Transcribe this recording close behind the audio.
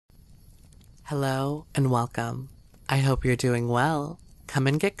Hello and welcome. I hope you're doing well. Come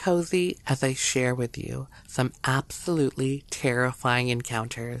and get cozy as I share with you some absolutely terrifying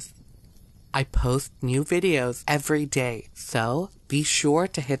encounters. I post new videos every day, so be sure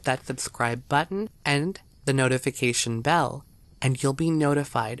to hit that subscribe button and the notification bell, and you'll be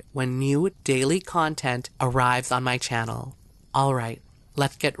notified when new daily content arrives on my channel. Alright,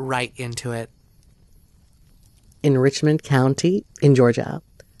 let's get right into it. In Richmond County, in Georgia,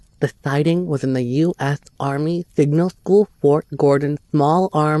 the sighting was in the U.S. Army Signal School Fort Gordon Small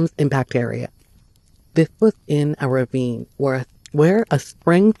Arms Impact Area. This was in a ravine where a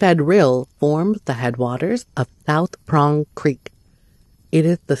spring-fed rill forms the headwaters of South Prong Creek. It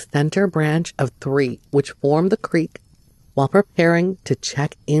is the center branch of three which form the creek. While preparing to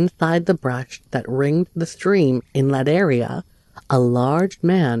check inside the brush that ringed the stream inlet area, a large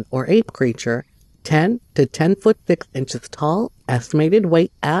man or ape creature 10 to 10 foot 6 inches tall, estimated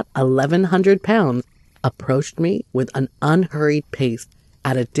weight at 1,100 pounds, approached me with an unhurried pace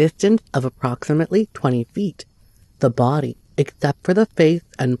at a distance of approximately 20 feet. The body, except for the face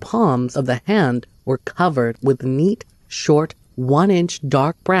and palms of the hand, were covered with neat, short, 1-inch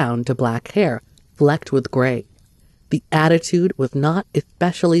dark brown to black hair, flecked with gray. The attitude was not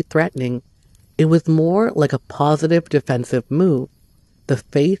especially threatening. It was more like a positive defensive move. The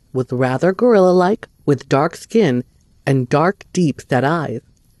face was rather gorilla-like, with dark skin and dark, deep-set eyes.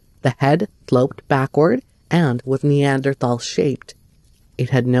 The head sloped backward and was Neanderthal-shaped.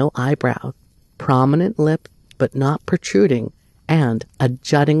 It had no eyebrows, prominent lips but not protruding, and a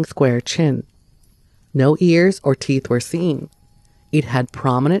jutting square chin. No ears or teeth were seen. It had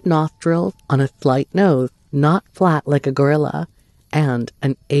prominent nostrils on a slight nose, not flat like a gorilla, and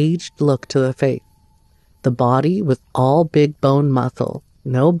an aged look to the face. The body was all big bone muscle,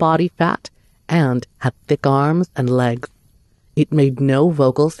 no body fat, and had thick arms and legs. It made no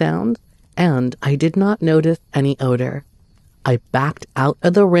vocal sounds, and I did not notice any odor. I backed out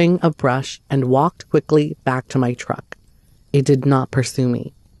of the ring of brush and walked quickly back to my truck. It did not pursue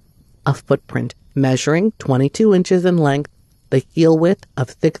me. A footprint measuring 22 inches in length, the heel width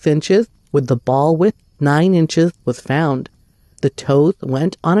of 6 inches, with the ball width 9 inches, was found. The toes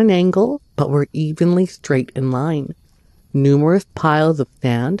went on an angle, but were evenly straight in line. Numerous piles of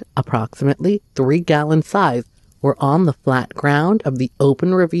sand, approximately 3-gallon size, were on the flat ground of the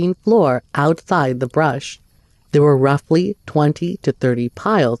open ravine floor outside the brush. There were roughly 20 to 30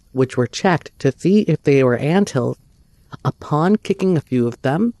 piles, which were checked to see if they were anthills. Upon kicking a few of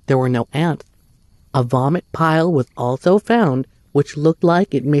them, there were no ants. A vomit pile was also found, which looked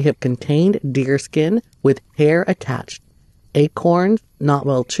like it may have contained deerskin with hair attached. Acorns not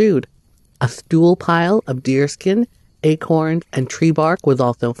well chewed. A stool pile of deerskin, acorns, and tree bark was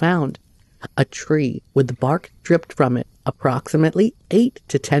also found. A tree with bark stripped from it, approximately 8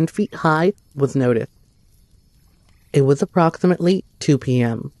 to 10 feet high, was noticed. It was approximately 2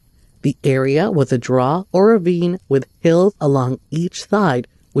 p.m. The area was a draw or ravine with hills along each side,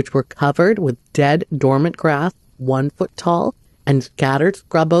 which were covered with dead dormant grass 1 foot tall and scattered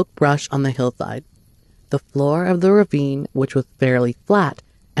scrub oak brush on the hillside. The floor of the ravine, which was fairly flat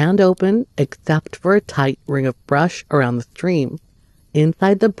and open except for a tight ring of brush around the stream.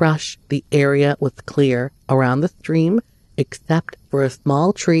 Inside the brush, the area was clear around the stream except for a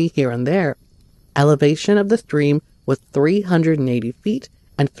small tree here and there. Elevation of the stream was 380 feet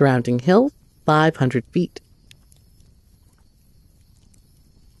and surrounding hills 500 feet.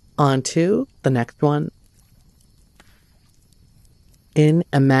 On to the next one. In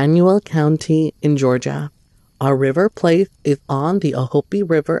Emmanuel County in Georgia, our river place is on the Ohope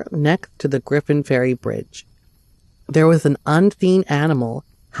River next to the Griffin Ferry Bridge. There was an unseen animal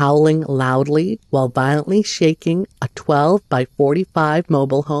howling loudly while violently shaking a 12 by 45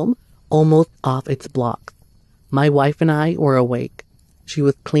 mobile home almost off its blocks. My wife and I were awake. She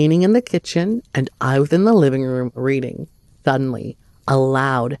was cleaning in the kitchen and I was in the living room reading. Suddenly, a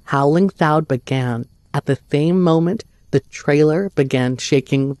loud howling sound began. At the same moment, the trailer began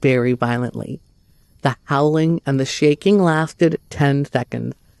shaking very violently. The howling and the shaking lasted 10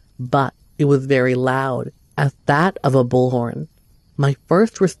 seconds, but it was very loud, as that of a bullhorn. My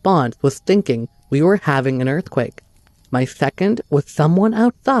first response was thinking we were having an earthquake. My second was someone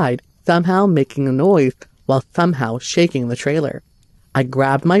outside somehow making a noise while somehow shaking the trailer. I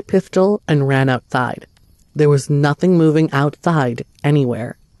grabbed my pistol and ran outside. There was nothing moving outside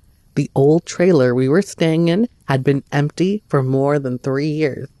anywhere. The old trailer we were staying in had been empty for more than 3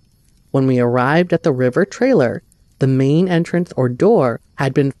 years. When we arrived at the river trailer, the main entrance or door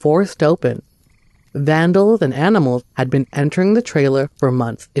had been forced open. Vandals and animals had been entering the trailer for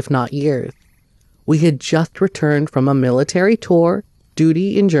months, if not years. We had just returned from a military tour,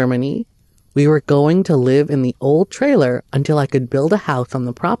 duty in Germany. We were going to live in the old trailer until I could build a house on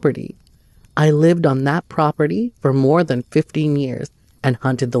the property. I lived on that property for more than 15 years and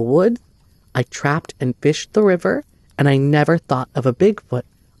hunted the woods. I trapped and fished the river, and I never thought of a Bigfoot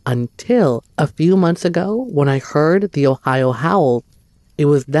until a few months ago when I heard the Ohio howls. It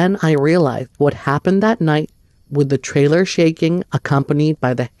was then I realized what happened that night with the trailer shaking accompanied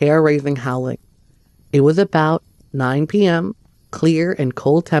by the hair-raising howling. It was about 9 p.m., clear and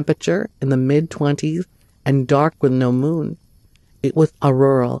cold temperature in the mid-20s and dark with no moon. It was a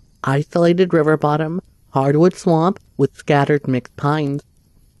rural, isolated river bottom, hardwood swamp with scattered mixed pines.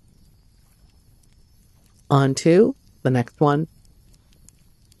 On to the next one.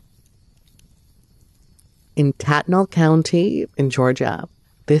 In Tattnall County in Georgia.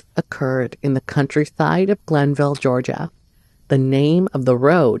 This occurred in the countryside of Glenville, Georgia. The name of the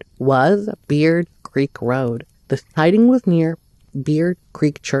road was Beard Creek Road. The sighting was near Beard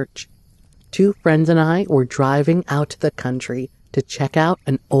Creek Church. Two friends and I were driving out to the country to check out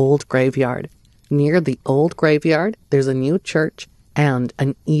an old graveyard. Near the old graveyard, there's a new church and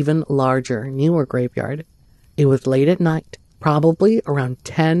an even larger, newer graveyard. It was late at night, probably around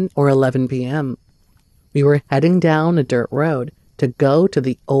 10 or 11 p.m. We were heading down a dirt road to go to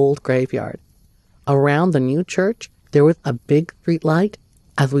the old graveyard. Around the new church, there was a big street light.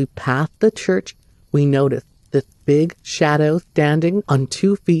 As we passed the church, we noticed this big shadow standing on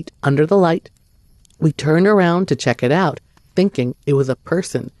 2 feet under the light. We turned around to check it out, thinking it was a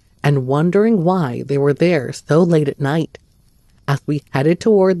person and wondering why they were there so late at night. As we headed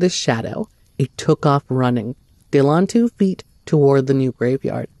toward this shadow, it took off running, still on 2 feet, toward the new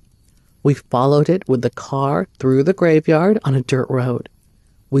graveyard. We followed it with the car through the graveyard on a dirt road.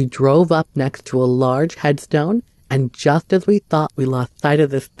 We drove up next to a large headstone, and just as we thought we lost sight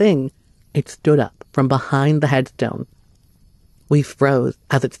of this thing, it stood up from behind the headstone. We froze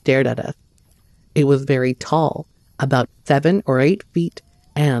as it stared at us. It was very tall, about 7 or 8 feet,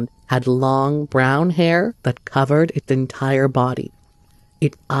 and had long brown hair that covered its entire body.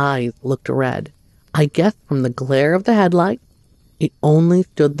 Its eyes looked red, I guess from the glare of the headlight. It only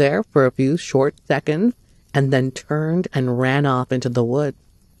stood there for a few short seconds and then turned and ran off into the woods.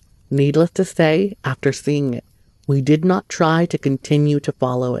 Needless to say, after seeing it, we did not try to continue to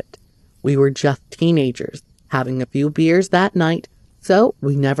follow it. We were just teenagers, having a few beers that night, so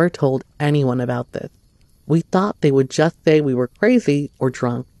we never told anyone about this. We thought they would just say we were crazy or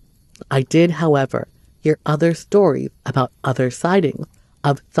drunk. I did, however, hear other stories about other sightings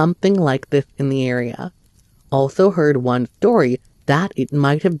of something like this in the area. Also heard one story that it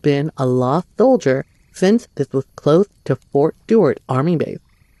might have been a lost soldier since this was close to Fort Stewart Army Base.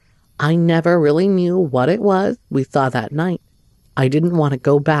 I never really knew what it was we saw that night. I didn't want to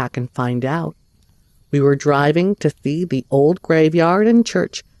go back and find out. We were driving to see the old graveyard and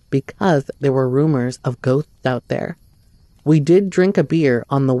church because there were rumors of ghosts out there. We did drink a beer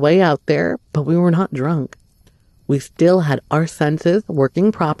on the way out there, but we were not drunk. We still had our senses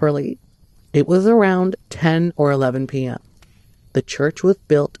working properly. It was around 10 or 11 p.m. The church was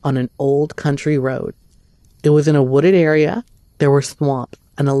built on an old country road. It was in a wooded area. There were swamps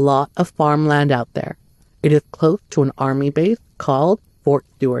and a lot of farmland out there. It is close to an army base called Fort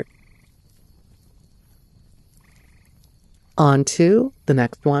Stewart. On to the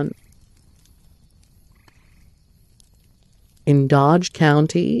next one. In Dodge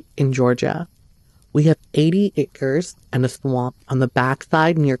County in Georgia, we have 80 acres and a swamp on the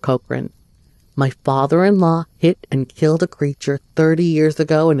backside near Cochrane. My father-in-law hit and killed a creature 30 years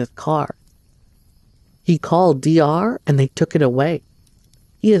ago in his car. He called DR and they took it away.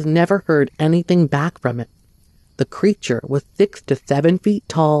 He has never heard anything back from it. The creature was 6 to 7 feet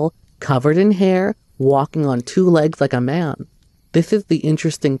tall, covered in hair, walking on 2 legs like a man. This is the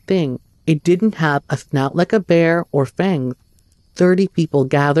interesting thing. It didn't have a snout like a bear or fangs. 30 people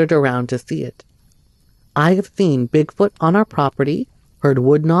gathered around to see it. I have seen Bigfoot on our property, heard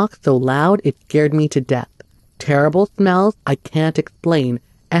wood knock so loud it scared me to death, terrible smells I can't explain,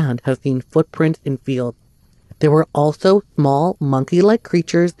 and have seen footprints in fields. There were also small monkey-like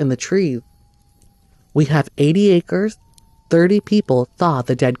creatures in the trees. We have 80 acres. 30 people saw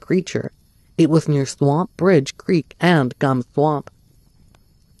the dead creature. It was near Swamp Bridge Creek and Gum Swamp.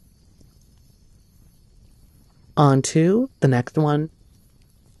 On to the next one.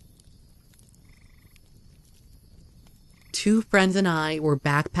 Two friends and I were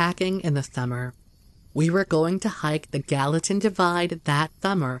backpacking in the summer. We were going to hike the Gallatin Divide that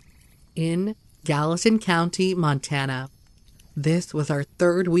summer in Gallatin County, Montana. This was our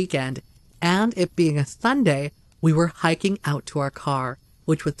 3rd weekend, and it being a Sunday, we were hiking out to our car,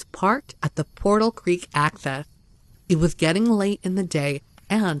 which was parked at the Portal Creek access. It was getting late in the day,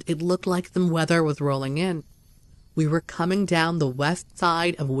 and it looked like some weather was rolling in. We were coming down the west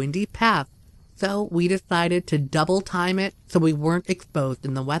side of Windy Path, so we decided to double time it so we weren't exposed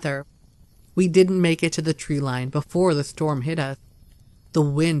in the weather. We didn't make it to the tree line before the storm hit us. The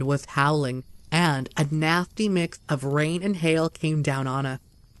wind was howling, and a nasty mix of rain and hail came down on us.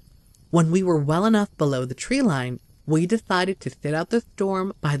 When we were well enough below the tree line, we decided to sit out the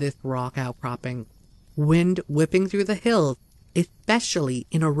storm by this rock outcropping. Wind whipping through the hills, especially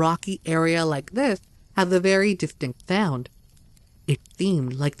in a rocky area like this, has a very distinct sound. It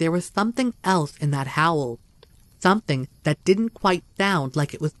seemed like there was something else in that howl, something that didn't quite sound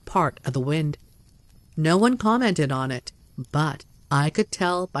like it was part of the wind. No one commented on it, but I could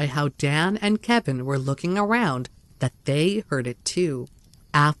tell by how Dan and Kevin were looking around that they heard it too.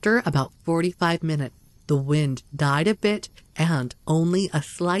 After about 45 minutes, the wind died a bit and only a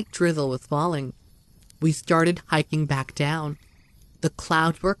slight drizzle was falling. We started hiking back down. The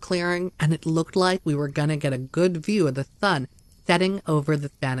clouds were clearing and it looked like we were gonna get a good view of the sun setting over the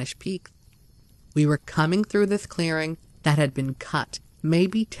Spanish Peaks. We were coming through this clearing that had been cut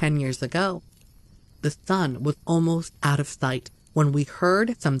maybe 10 years ago. The sun was almost out of sight when we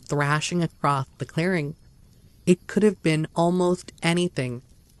heard some thrashing across the clearing. It could have been almost anything,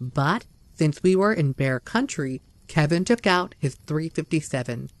 but since we were in bear country, Kevin took out his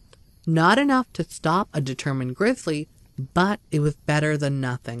 .357. Not enough to stop a determined grizzly, but it was better than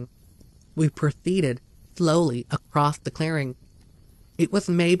nothing. We proceeded slowly across the clearing. It was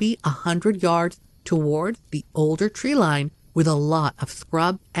maybe 100 yards towards the older tree line with a lot of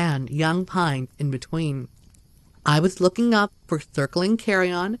scrub and young pines in between. I was looking up for circling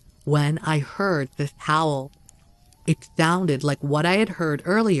carrion when I heard this howl. It sounded like what I had heard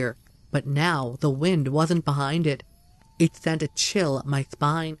earlier, but now the wind wasn't behind it. It sent a chill up my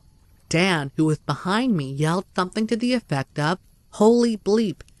spine. Dan, who was behind me, yelled something to the effect of, "Holy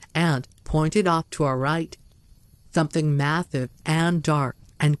bleep," and pointed off to our right. Something massive and dark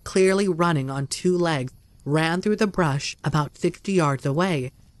and clearly running on two legs ran through the brush about 60 yards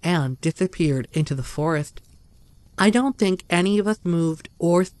away and disappeared into the forest. I don't think any of us moved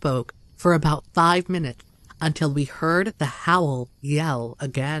or spoke for about 5 minutes until we heard the howl yell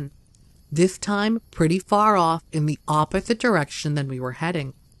again, this time pretty far off in the opposite direction than we were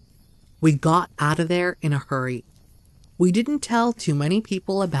heading. We got out of there in a hurry. We didn't tell too many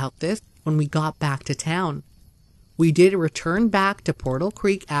people about this when we got back to town. We did return back to Portal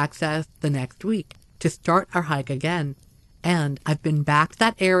Creek Access the next week to start our hike again, and I've been back to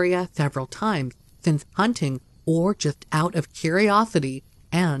that area several times since hunting or just out of curiosity,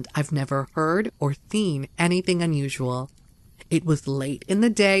 and I've never heard or seen anything unusual. It was late in the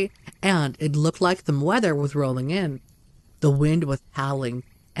day, and it looked like some weather was rolling in. The wind was howling,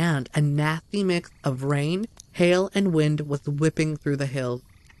 and a nasty mix of rain, hail, and wind was whipping through the hills.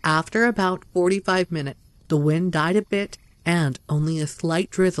 After about 45 minutes, the wind died a bit, and only a slight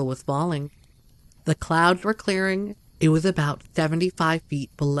drizzle was falling. The clouds were clearing. It was about 75 feet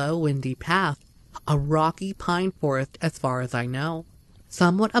below Windy Path, a rocky pine forest as far as I know.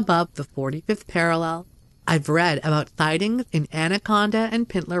 Somewhat above the 45th parallel, I've read about sightings in Anaconda and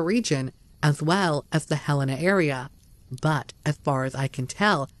Pintler region, as well as the Helena area. But as far as I can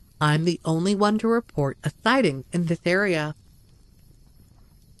tell, I'm the only one to report a sighting in this area.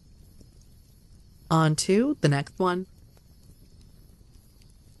 On to the next one.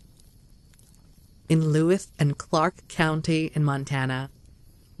 In Lewis and Clark County in Montana,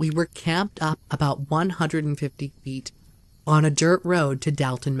 we were camped up about 150 feet on a dirt road to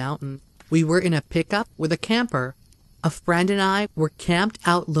Dalton Mountain. We were in a pickup with a camper. A friend and I were camped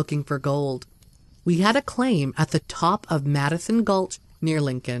out looking for gold. We had a claim at the top of Madison Gulch near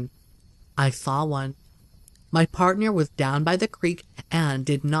Lincoln. I saw one. My partner was down by the creek and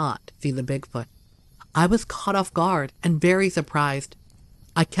did not see the Bigfoot. I was caught off guard and very surprised.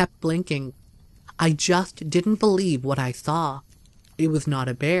 I kept blinking. I just didn't believe what I saw. It was not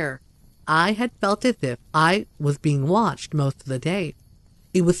a bear. I had felt as if I was being watched most of the day.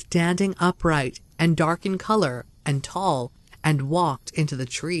 It was standing upright and dark in color and tall and walked into the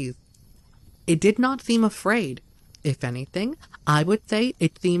trees. It did not seem afraid. If anything, I would say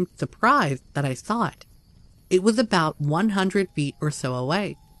it seemed surprised that I saw it. It was about 100 feet or so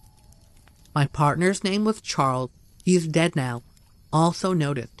away. My partner's name was Charles. He is dead now. Also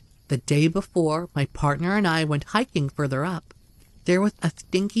noticed, the day before my partner and I went hiking further up, there was a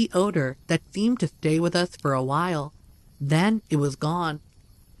stinky odor that seemed to stay with us for a while. Then it was gone.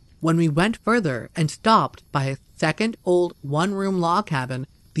 When we went further and stopped by a second old one-room log cabin,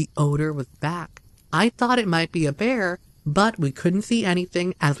 the odor was back. I thought it might be a bear, but we couldn't see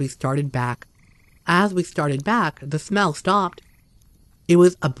anything as we started back. As we started back, the smell stopped. It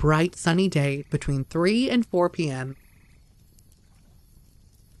was a bright sunny day between 3 and 4 p.m.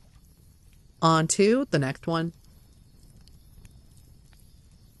 On to the next one.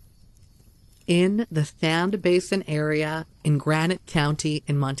 In the Sand Basin area in Granite County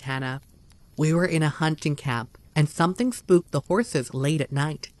in Montana, we were in a hunting camp and something spooked the horses late at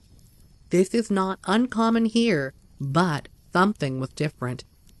night. This is not uncommon here, but something was different.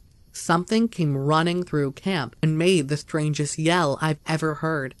 Something came running through camp and made the strangest yell I've ever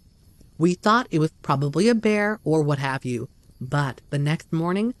heard. We thought it was probably a bear or what have you, but the next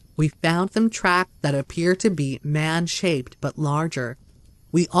morning we found some tracks that appeared to be man-shaped but larger.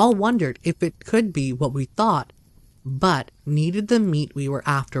 We all wondered if it could be what we thought, but needed the meat we were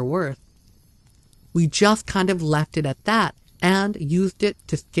after worth. We just kind of left it at that and used it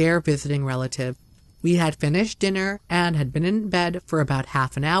to scare visiting relatives. We had finished dinner and had been in bed for about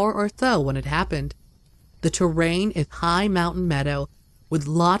half an hour or so when it happened. The terrain is high mountain meadow with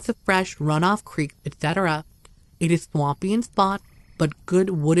lots of fresh runoff creeks, etc. It is swampy in spots, but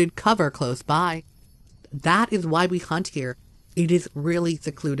good wooded cover close by. That is why we hunt here. It is really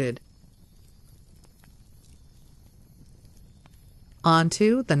secluded. On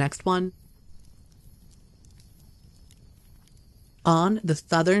to the next one. On the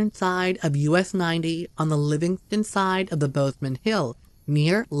southern side of US 90 on the Livingston side of the Bozeman Hill,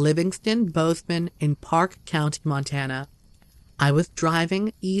 near Livingston, Bozeman in Park County, Montana. I was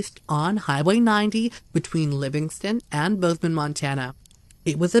driving east on Highway 90 between Livingston and Bozeman, Montana.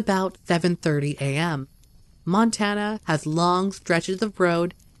 It was about 7:30 a.m. Montana has long stretches of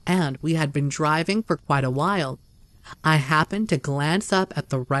road, and we had been driving for quite a while. I happened to glance up at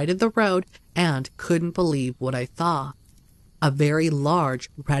the right of the road and couldn't believe what I saw. A very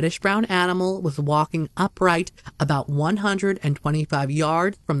large reddish-brown animal was walking upright about 125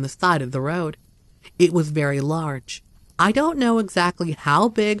 yards from the side of the road. It was very large. I don't know exactly how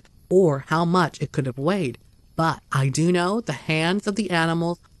big or how much it could have weighed, but I do know the hands of the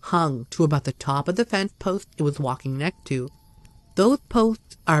animal hung to about the top of the fence post it was walking next to. Those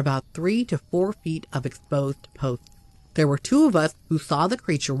posts are about 3 to 4 feet of exposed posts. There were 2 of us who saw the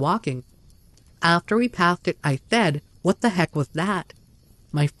creature walking. After we passed it, I said, "What the heck was that?"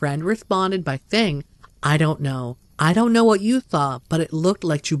 My friend responded by saying, "I don't know. I don't know what you saw, but it looked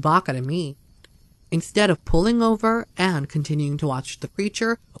like Chewbacca to me." Instead of pulling over and continuing to watch the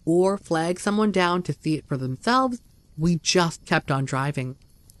creature or flag someone down to see it for themselves, we just kept on driving.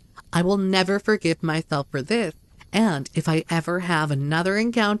 I will never forgive myself for this, and if I ever have another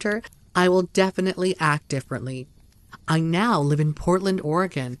encounter, I will definitely act differently. I now live in Portland,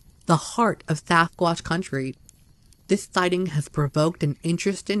 Oregon, the heart of Sasquatch country. This sighting has provoked an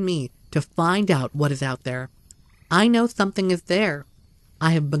interest in me to find out what is out there. I know something is there.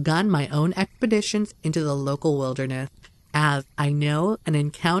 I have begun my own expeditions into the local wilderness, as I know an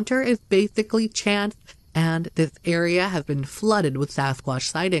encounter is basically chance, and this area has been flooded with Sasquatch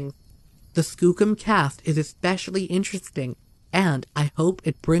sightings. The Skookum cast is especially interesting, and I hope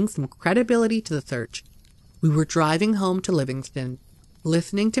it brings some credibility to the search. We were driving home to Livingston,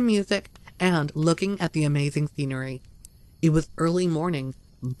 listening to music and looking at the amazing scenery. It was early morning,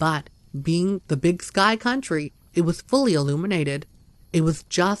 but being the Big Sky country, it was fully illuminated. It was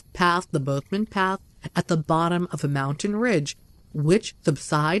just past the Bozeman Pass at the bottom of a mountain ridge, which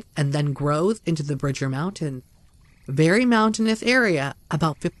subsides and then grows into the Bridger Mountains. Very mountainous area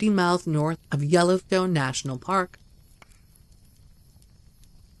about 50 miles north of Yellowstone National Park.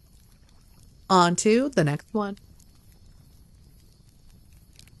 On to the next one.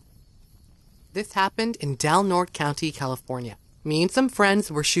 This happened in Del Norte County, California. Me and some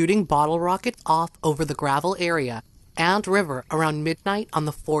friends were shooting bottle rockets off over the gravel area and river around midnight on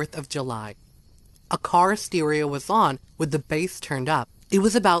the 4th of July. A car stereo was on with the bass turned up. It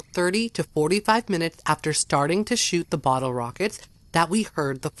was about 30 to 45 minutes after starting to shoot the bottle rockets that we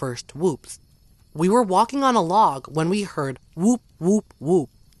heard the first whoops. We were walking on a log when we heard whoop, whoop, whoop.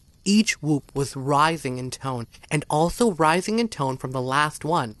 Each whoop was rising in tone and also rising in tone from the last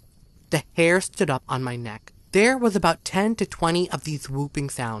one. The hair stood up on my neck. There was about 10 to 20 of these whooping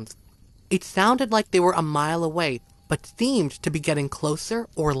sounds. It sounded like they were a mile away, but seemed to be getting closer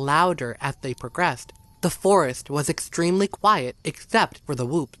or louder as they progressed. The forest was extremely quiet except for the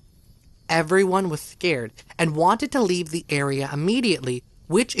whoops. Everyone was scared and wanted to leave the area immediately,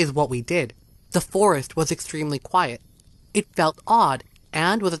 which is what we did. The forest was extremely quiet. It felt odd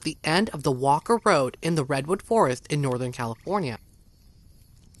and was at the end of the Walker Road in the Redwood Forest in Northern California.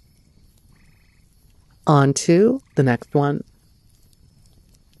 On to the next one.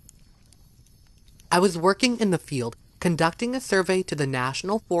 I was working in the field, conducting a survey to the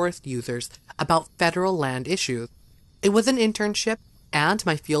National Forest users about federal land issues. It was an internship, and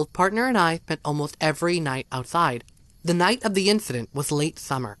my field partner and I spent almost every night outside. The night of the incident was late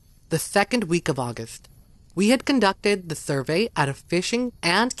summer, the second week of August. We had conducted the survey at a fishing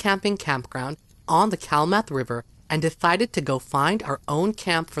and camping campground on the Kalamath River and decided to go find our own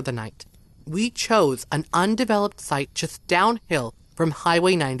camp for the night. We chose an undeveloped site just downhill from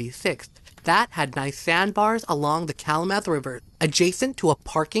Highway 96 that had nice sandbars along the Kalamath River, adjacent to a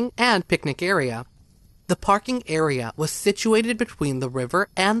parking and picnic area. The parking area was situated between the river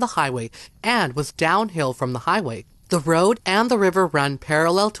and the highway and was downhill from the highway. The road and the river run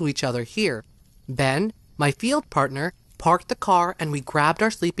parallel to each other here. Ben, my field partner, parked the car and we grabbed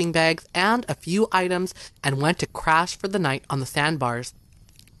our sleeping bags and a few items and went to crash for the night on the sandbars.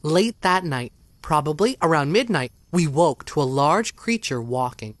 Late that night, probably around midnight, we woke to a large creature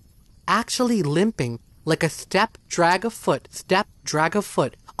walking, actually limping like a step drag of foot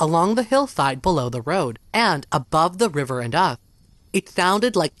along the hillside below the road and above the river and us. It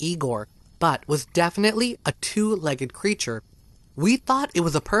sounded like Igor, but was definitely a two-legged creature. We thought it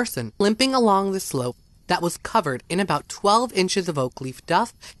was a person limping along the slope that was covered in about 12 inches of oak leaf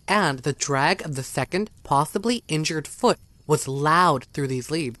dust, and the drag of the second, possibly injured foot was loud through these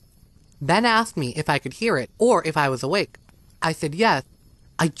leaves. Ben asked me if I could hear it or if I was awake. I said yes.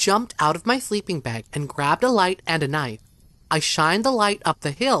 I jumped out of my sleeping bag and grabbed a light and a knife. I shined the light up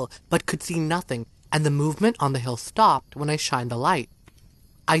the hill but could see nothing, and the movement on the hill stopped when I shined the light.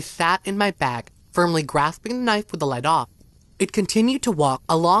 I sat in my bag, firmly grasping the knife with the light off. It continued to walk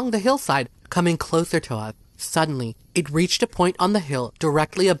along the hillside, coming closer to us. Suddenly, it reached a point on the hill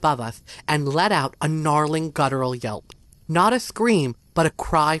directly above us and let out a gnarling guttural yelp. Not a scream, but a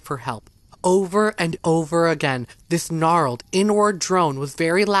cry for help. Over and over again, this gnarled, inward drone was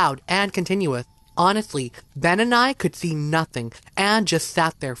very loud and continuous. Honestly, Ben and I could see nothing and just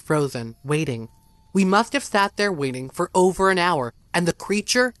sat there frozen, waiting. We must have sat there waiting for over an hour, and the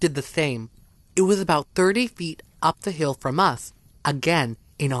creature did the same. It was about 30 feet up the hill from us. Again,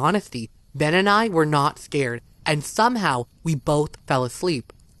 in honesty, Ben and I were not scared, and somehow we both fell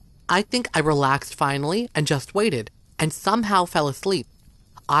asleep. I think I relaxed finally and just waited, and somehow fell asleep.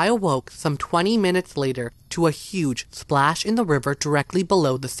 I awoke some 20 minutes later to a huge splash in the river directly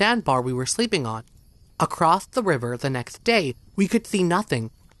below the sandbar we were sleeping on. Across the river the next day, we could see nothing.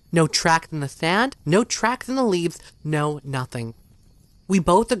 No tracks in the sand, no tracks in the leaves, no nothing. We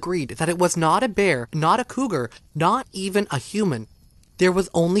both agreed that it was not a bear, not a cougar, not even a human. There was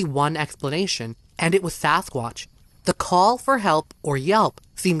only one explanation, and it was Sasquatch. The call for help or yelp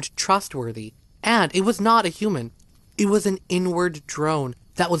seemed trustworthy, and it was not a human. It was an inward drone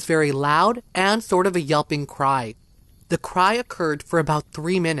that was very loud and sort of a yelping cry. The cry occurred for about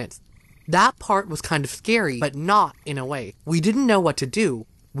 3 minutes. That part was kind of scary, but not in a way. We didn't know what to do.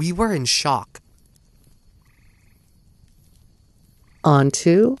 We were in shock. On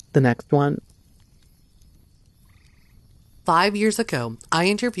to the next one. 5 years ago, I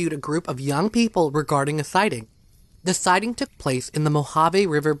interviewed a group of young people regarding a sighting. The sighting took place in the Mojave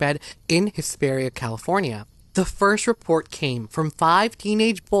Riverbed in Hesperia, California. The first report came from 5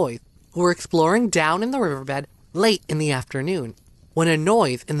 teenage boys who were exploring down in the riverbed late in the afternoon, when a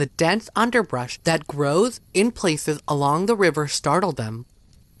noise in the dense underbrush that grows in places along the river startled them.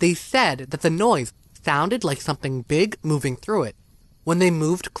 They said that the noise sounded like something big moving through it. When they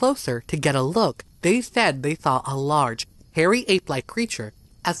moved closer to get a look, they said they saw a large, hairy ape-like creature.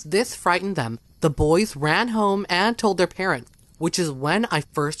 As this frightened them, the boys ran home and told their parents, which is when I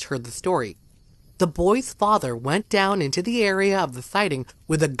first heard the story. The boy's father went down into the area of the sighting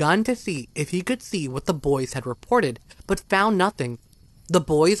with a gun to see if he could see what the boys had reported, but found nothing. The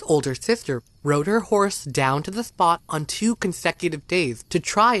boy's older sister rode her horse down to the spot on 2 consecutive days to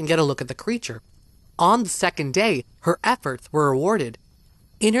try and get a look at the creature. On the second day, her efforts were rewarded.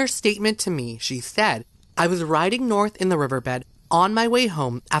 In her statement to me, she said, "I was riding north in the riverbed on my way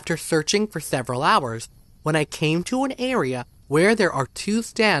home after searching for several hours, when I came to an area where there are 2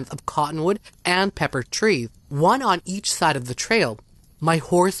 stands of cottonwood and pepper trees, one on each side of the trail. My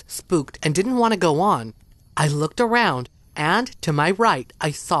horse spooked and didn't want to go on. I looked around, and to my right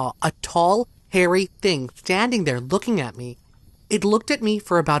I saw a tall, hairy thing standing there looking at me. It looked at me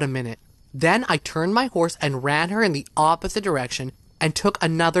for about a minute. Then I turned my horse and ran her in the opposite direction and took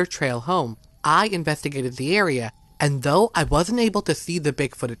another trail home. I investigated the area, and though I wasn't able to see the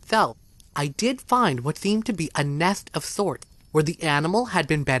Bigfoot itself, I did find what seemed to be a nest of sorts where the animal had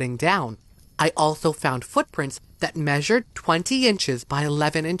been bedding down. I also found footprints that measured 20 inches by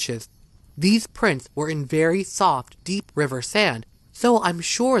 11 inches. These prints were in very soft, deep river sand, so I'm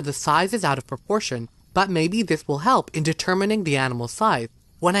sure the size is out of proportion, but maybe this will help in determining the animal's size.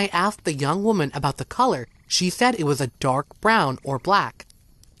 When I asked the young woman about the color, she said it was a dark brown or black.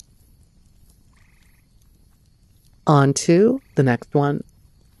 On to the next one.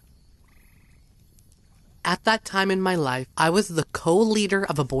 At that time in my life, I was the co-leader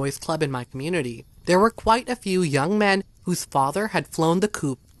of a boys' club in my community. There were quite a few young men whose father had flown the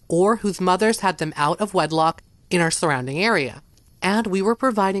coop or whose mothers had them out of wedlock in our surrounding area. And we were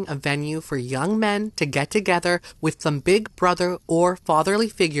providing a venue for young men to get together with some big brother or fatherly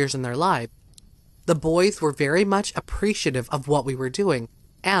figures in their lives. The boys were very much appreciative of what we were doing,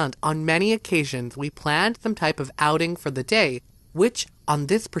 and on many occasions we planned some type of outing for the day, which on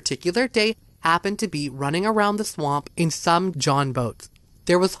this particular day happened to be running around the swamp in some John boats.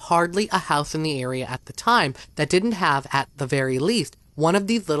 There was hardly a house in the area at the time that didn't have, at the very least, one of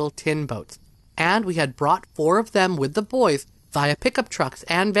these little tin boats, and we had brought 4 of them with the boys via pickup trucks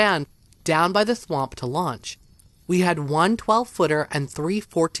and vans down by the swamp to launch. We had one 12-footer and 3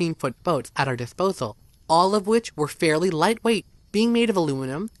 14-foot boats at our disposal, all of which were fairly lightweight, being made of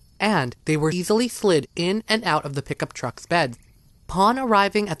aluminum, and they were easily slid in and out of the pickup truck's beds. Upon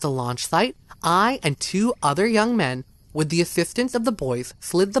arriving at the launch site, I and 2 other young men, with the assistance of the boys,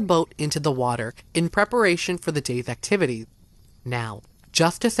 slid the boat into the water in preparation for the day's activities. Now,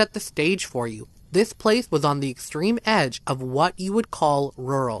 just to set the stage for you, this place was on the extreme edge of what you would call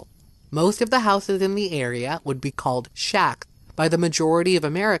rural. Most of the houses in the area would be called shacks by the majority of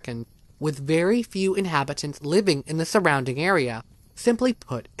Americans, with very few inhabitants living in the surrounding area. Simply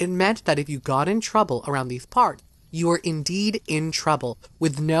put, it meant that if you got in trouble around these parts, you were indeed in trouble,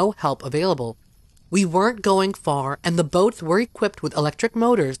 with no help available. We weren't going far, and the boats were equipped with electric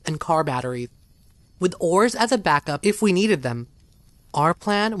motors and car batteries, with oars as a backup if we needed them. Our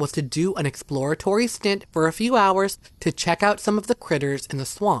plan was to do an exploratory stint for a few hours to check out some of the critters in the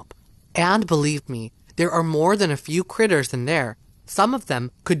swamp. And believe me, there are more than a few critters in there. Some of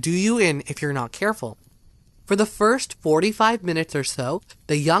them could do you in if you're not careful. For the first 45 minutes or so,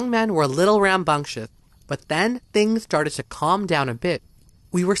 the young men were a little rambunctious, but then things started to calm down a bit.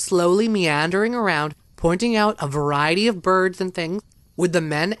 We were slowly meandering around, pointing out a variety of birds and things, with the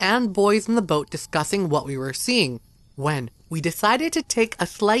men and boys in the boat discussing what we were seeing, when we decided to take a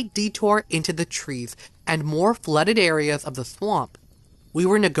slight detour into the trees and more flooded areas of the swamp. We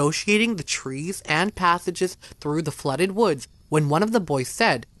were negotiating the trees and passages through the flooded woods when one of the boys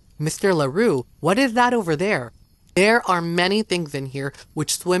said, "Mr. LaRue, what is that over there?" There are many things in here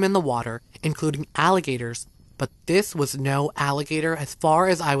which swim in the water, including alligators, but this was no alligator as far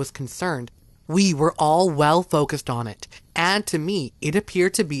as I was concerned. We were all well focused on it, and to me it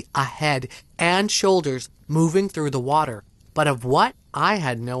appeared to be a head and shoulders moving through the water, but of what I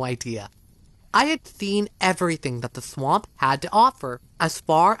had no idea. I had seen everything that the swamp had to offer as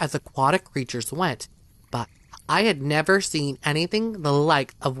far as aquatic creatures went, but I had never seen anything the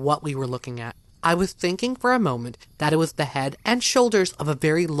like of what we were looking at. I was thinking for a moment that it was the head and shoulders of a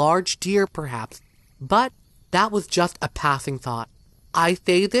very large deer perhaps, but that was just a passing thought. I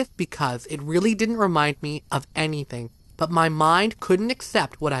say this because it really didn't remind me of anything, but my mind couldn't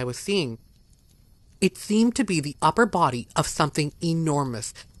accept what I was seeing. It seemed to be the upper body of something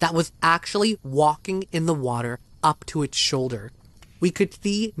enormous that was actually walking in the water up to its shoulder. We could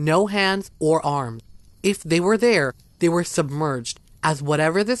see no hands or arms. If they were there, they were submerged, as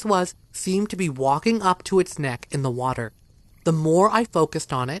whatever this was seemed to be walking up to its neck in the water. The more I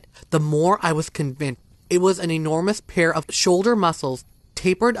focused on it, the more I was convinced it was an enormous pair of shoulder muscles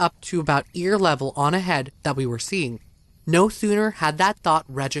tapered up to about ear level on a head that we were seeing. No sooner had that thought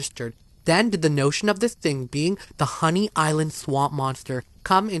registered than did the notion of this thing being the Honey Island swamp monster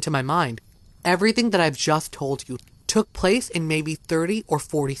come into my mind. Everything that I've just told you took place in maybe 30 or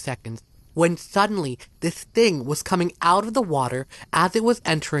 40 seconds, when suddenly this thing was coming out of the water as it was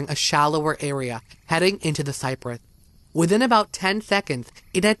entering a shallower area, heading into the cypress. Within about 10 seconds,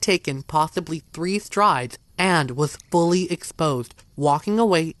 it had taken possibly 3 strides and was fully exposed, walking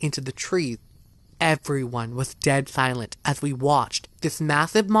away into the trees. Everyone was dead silent as we watched this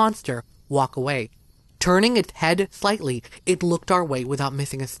massive monster walk away. Turning its head slightly, it looked our way without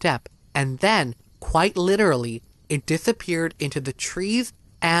missing a step, and then, quite literally, it disappeared into the trees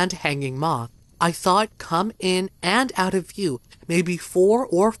and hanging moss. I saw it come in and out of view maybe 4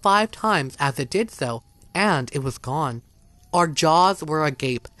 or 5 times as it did so, and it was gone. Our jaws were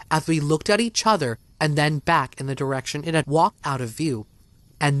agape as we looked at each other and then back in the direction it had walked out of view.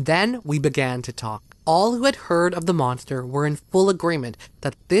 And then we began to talk. All who had heard of the monster were in full agreement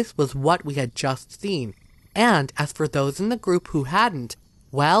that this was what we had just seen. And as for those in the group who hadn't,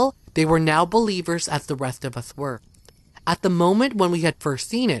 well, they were now believers as the rest of us were. At the moment when we had first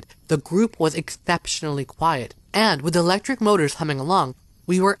seen it, the group was exceptionally quiet, and with electric motors humming along,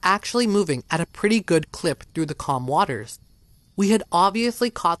 we were actually moving at a pretty good clip through the calm waters. We had obviously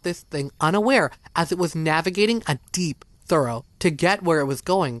caught this thing unaware as it was navigating a deep furrow to get where it was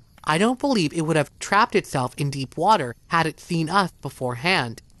going. I don't believe it would have trapped itself in deep water had it seen us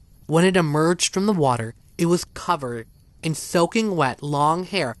beforehand. When it emerged from the water, it was covered in soaking wet long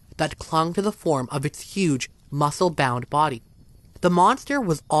hair that clung to the form of its huge, muscle-bound body. The monster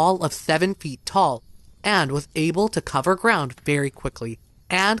was all of 7 feet tall and was able to cover ground very quickly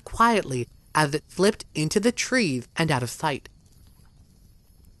and quietly as it slipped into the trees and out of sight.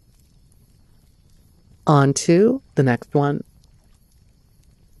 On to the next one.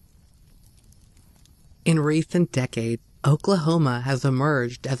 In recent decades, Oklahoma has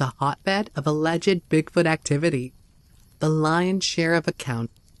emerged as a hotbed of alleged Bigfoot activity. The lion's share of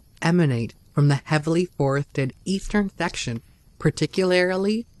accounts emanate from the heavily forested eastern section,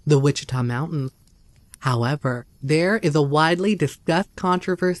 particularly the Wichita Mountains. However, there is a widely discussed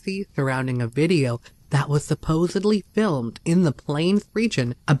controversy surrounding a video that was supposedly filmed in the Plains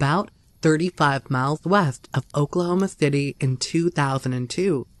region about 35 miles west of Oklahoma City in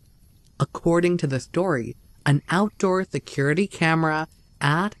 2002. According to the story, an outdoor security camera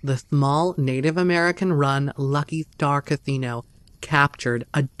at the small Native American-run Lucky Star Casino captured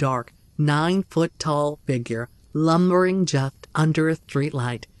a dark, 9-foot-tall figure lumbering just under a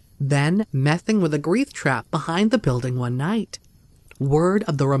streetlight, then messing with a grease trap behind the building one night. Word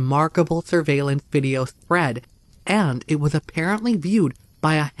of the remarkable surveillance video spread, and it was apparently viewed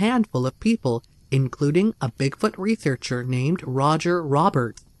by a handful of people, including a Bigfoot researcher named Roger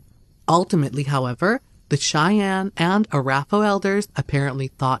Roberts. Ultimately, however, the Cheyenne and Arapaho elders apparently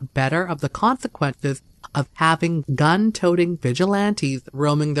thought better of the consequences of having gun-toting vigilantes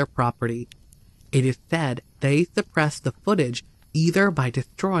roaming their property. It is said they suppressed the footage either by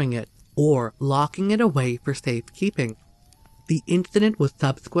destroying it or locking it away for safekeeping. The incident was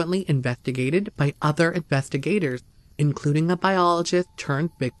subsequently investigated by other investigators, including a biologist turned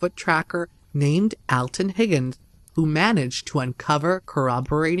Bigfoot tracker named Alton Higgins, who managed to uncover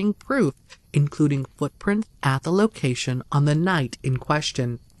corroborating proof, including footprints at the location on the night in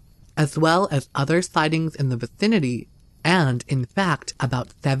question, as well as other sightings in the vicinity. And, in fact,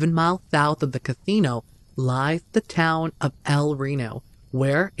 about 7 miles south of the casino lies the town of El Reno,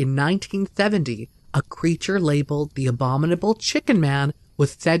 where in 1970, a creature labeled the Abominable Chicken Man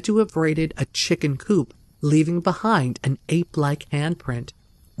was said to have raided a chicken coop, leaving behind an ape-like handprint.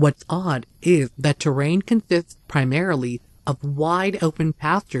 What's odd is that terrain consists primarily of wide-open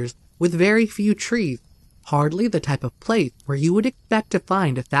pastures with very few trees, hardly the type of place where you would expect to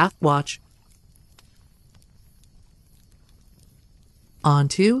find a Sasquatch. On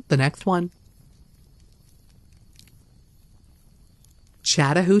to the next one.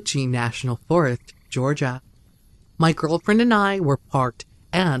 Chattahoochee National Forest, Georgia. My girlfriend and I were parked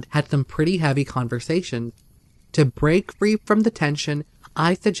and had some pretty heavy conversations. To break free from the tension,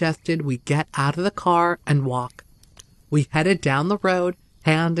 I suggested we get out of the car and walk. We headed down the road,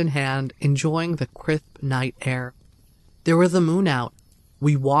 hand in hand, enjoying the crisp night air. There was a moon out.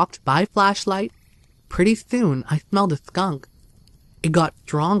 We walked by flashlight. Pretty soon, I smelled a skunk. It got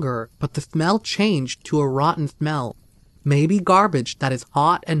stronger, but the smell changed to a rotten smell. Maybe garbage that is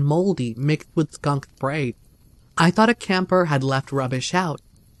hot and moldy mixed with skunk spray. I thought a camper had left rubbish out.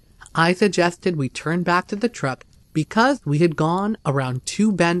 I suggested we turn back to the truck because we had gone around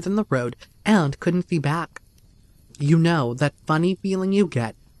 2 bends in the road and couldn't see back. You know, that funny feeling you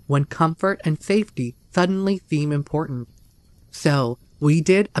get when comfort and safety suddenly seem important. So, we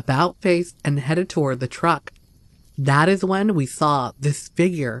did about face and headed toward the truck. That is when we saw this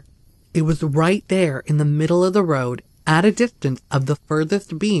figure. It was right there in the middle of the road, at a distance of the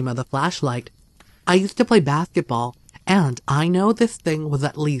furthest beam of the flashlight. I used to play basketball, and I know this thing was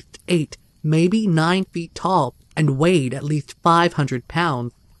at least 8, maybe 9 feet tall, and weighed at least 500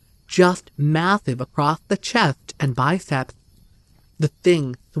 pounds. Just massive across the chest and biceps. The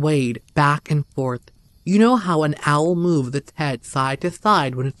thing swayed back and forth. You know how an owl moves its head side to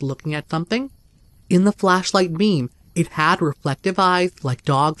side when it's looking at something? In the flashlight beam, it had reflective eyes like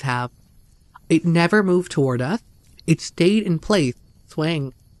dogs have. It never moved toward us. It stayed in place,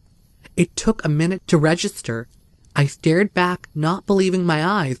 swaying. It took a minute to register. I stared back, not believing my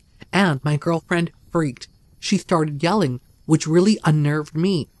eyes, and my girlfriend freaked. She started yelling, which really unnerved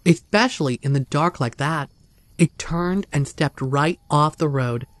me, especially in the dark like that. It turned and stepped right off the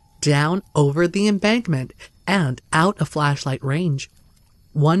road, down over the embankment, and out of flashlight range.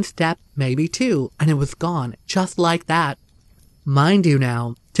 1 step, maybe 2, and it was gone, just like that. Mind you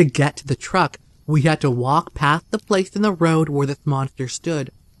now, to get to the truck, we had to walk past the place in the road where this monster stood.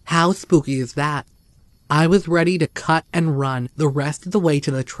 How spooky is that? I was ready to cut and run the rest of the way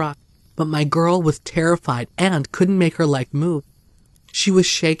to the truck, but my girl was terrified and couldn't make her leg move. She was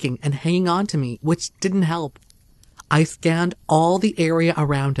shaking and hanging on to me, which didn't help. I scanned all the area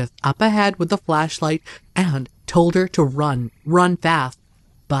around us up ahead with the flashlight and told her to run fast.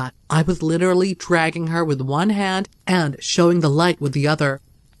 But I was literally dragging her with one hand and showing the light with the other.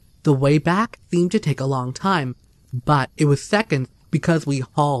 The way back seemed to take a long time, but it was seconds because we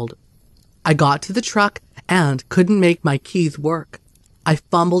hauled. I got to the truck and couldn't make my keys work. I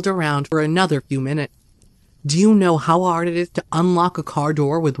fumbled around for another few minutes. Do you know how hard it is to unlock a car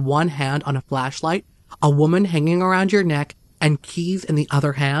door with one hand on a flashlight, a woman hanging around your neck, and keys in the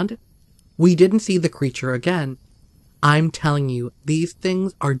other hand? We didn't see the creature again. I'm telling you, these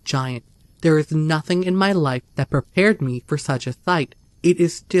things are giant. There is nothing in my life that prepared me for such a sight. It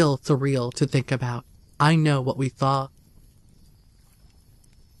is still surreal to think about. I know what we saw.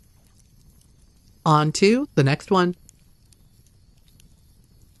 On to the next one.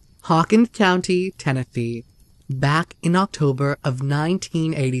 Hawkins County, Tennessee. Back in October of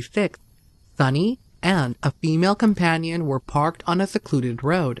 1986, Sunny and a female companion were parked on a secluded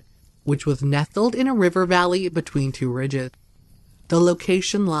road, which was nestled in a river valley between two ridges. The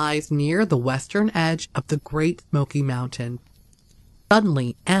location lies near the western edge of the Great Smoky Mountains.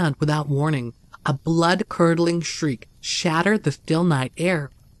 Suddenly, and without warning, a blood-curdling shriek shattered the still night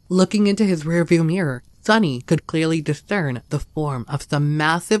air. Looking into his rearview mirror, Sunny could clearly discern the form of some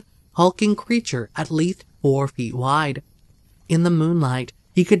massive, hulking creature at least 4 feet wide. In the moonlight,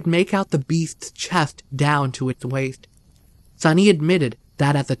 he could make out the beast's chest down to its waist. Sunny admitted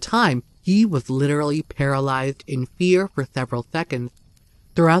that at the time, he was literally paralyzed in fear for several seconds.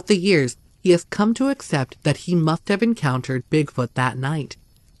 Throughout the years, he has come to accept that he must have encountered Bigfoot that night,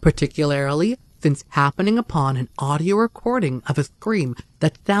 particularly since happening upon an audio recording of a scream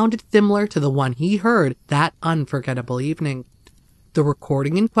that sounded similar to the one he heard that unforgettable evening. The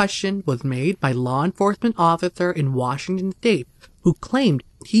recording in question was made by a law enforcement officer in Washington state who claimed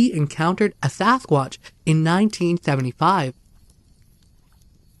he encountered a Sasquatch in 1975.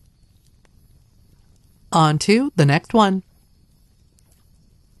 On to the next one.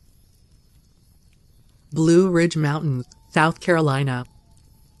 Blue Ridge Mountains, South Carolina.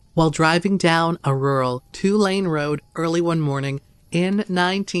 While driving down a rural 2-lane road early one morning in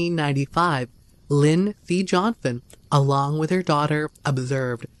 1995, Lynn C. Johnson, along with her daughter,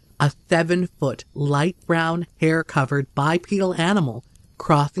 observed a 7-foot light brown hair-covered bipedal animal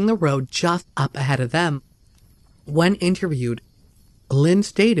crossing the road just up ahead of them. When interviewed, Lynn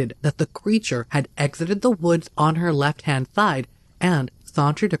stated that the creature had exited the woods on her left-hand side and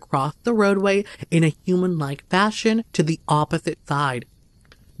sauntered across the roadway in a human-like fashion to the opposite side,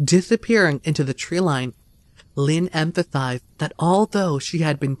 disappearing into the tree line. Lynn emphasized that although she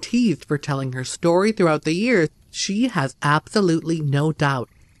had been teased for telling her story throughout the years, she has absolutely no doubt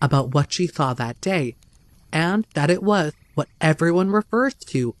about what she saw that day, and that it was what everyone refers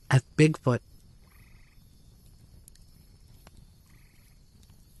to as Bigfoot.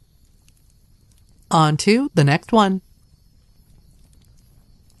 On to the next one.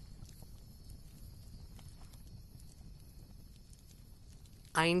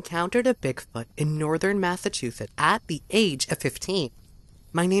 I encountered a Bigfoot in northern Massachusetts at the age of 15.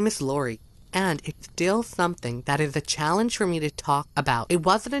 My name is Lori, and it's still something that is a challenge for me to talk about. It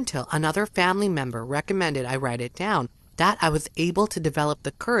wasn't until another family member recommended I write it down that I was able to develop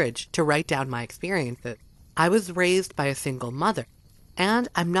the courage to write down my experiences. I was raised by a single mother, and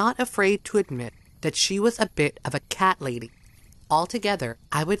I'm not afraid to admit that she was a bit of a cat lady. Altogether,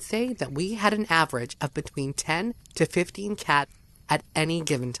 I would say that we had an average of between 10 to 15 cats at any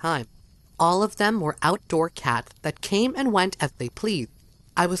given time. All of them were outdoor cats that came and went as they pleased.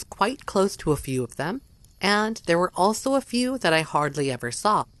 I was quite close to a few of them, and there were also a few that I hardly ever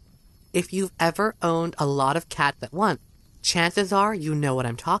saw. If you've ever owned a lot of cats at once, chances are you know what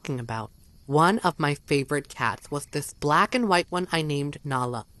I'm talking about. One of my favorite cats was this black and white one I named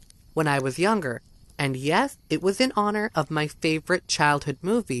Nala when I was younger, and yes, it was in honor of my favorite childhood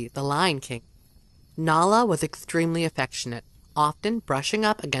movie, The Lion King. Nala was extremely affectionate, often brushing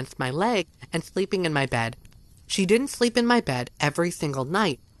up against my leg and sleeping in my bed. She didn't sleep in my bed every single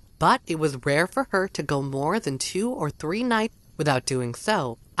night, but it was rare for her to go more than 2 or 3 nights without doing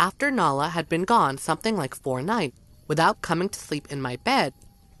so. After Nala had been gone something like 4 nights without coming to sleep in my bed,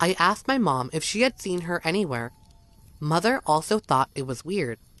 I asked my mom if she had seen her anywhere. Mother also thought it was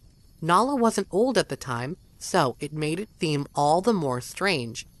weird. Nala wasn't old at the time, so it made it seem all the more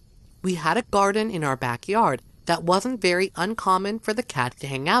strange. We had a garden in our backyard that wasn't very uncommon for the cats to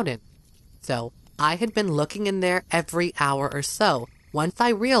hang out in. So I had been looking in there every hour or so once I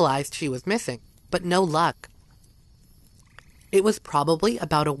realized she was missing. but no luck. It was probably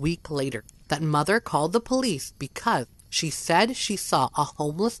about a week later that Mother called the police because she said she saw a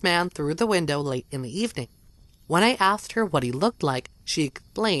homeless man through the window late in the evening. When I asked her what he looked like, she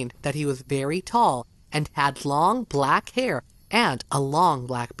explained that he was very tall and had long black hair and a long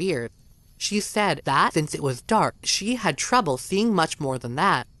black beard. She said that since it was dark, she had trouble seeing much more than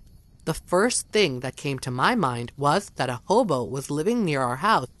that. The first thing that came to my mind was that a hobo was living near our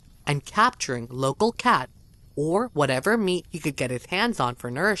house and capturing local cats or whatever meat he could get his hands on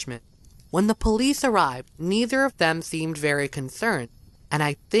for nourishment. When the police arrived, neither of them seemed very concerned, and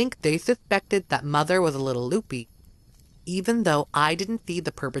I think they suspected that Mother was a little loopy. Even though I didn't see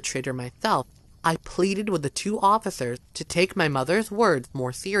the perpetrator myself, I pleaded with the two officers to take my mother's words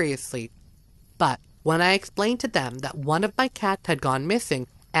more seriously. But when I explained to them that one of my cats had gone missing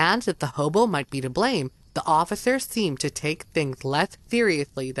and that the hobo might be to blame, the officers seemed to take things less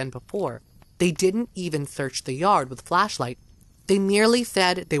seriously than before. They didn't even search the yard with flashlights. They merely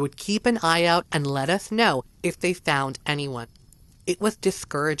said they would keep an eye out and let us know if they found anyone. It was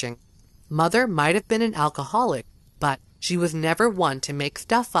discouraging. Mother might have been an alcoholic, but she was never one to make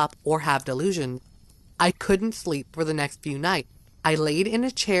stuff up or have delusions. I couldn't sleep for the next few nights. I laid in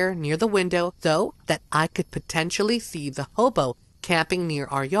a chair near the window so that I could potentially see the hobo camping near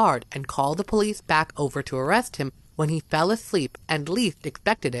our yard and call the police back over to arrest him when he fell asleep and least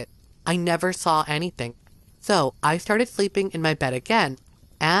expected it. I never saw anything. So I started sleeping in my bed again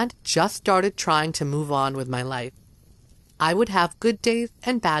and just started trying to move on with my life. I would have good days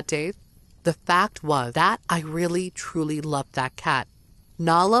and bad days. The fact was that I really, truly loved that cat.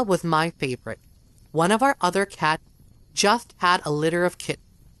 Nala was my favorite. One of our other cats just had a litter of kittens,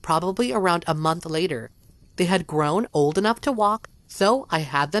 probably around a month later. They had grown old enough to walk, so I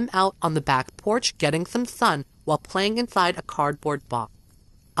had them out on the back porch getting some sun while playing inside a cardboard box.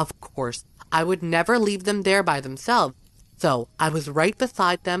 Of course, I would never leave them there by themselves, so I was right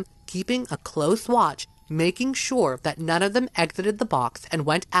beside them, keeping a close watch, making sure that none of them exited the box and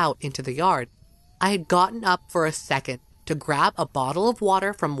went out into the yard. I had gotten up for a second to grab a bottle of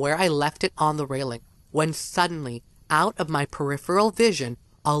water from where I left it on the railing, when suddenly, out of my peripheral vision,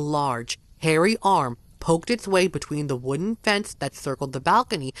 a large, hairy arm poked its way between the wooden fence that circled the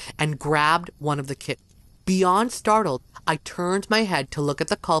balcony and grabbed one of the kittens. Beyond startled, I turned my head to look at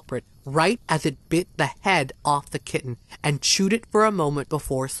the culprit right as it bit the head off the kitten and chewed it for a moment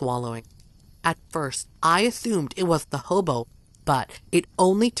before swallowing. At first, I assumed it was the hobo, but it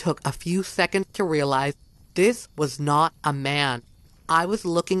only took a few seconds to realize this was not a man. I was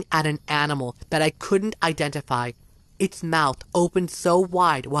looking at an animal that I couldn't identify. Its mouth opened so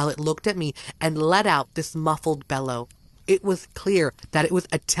wide while it looked at me and let out this muffled bellow. It was clear that it was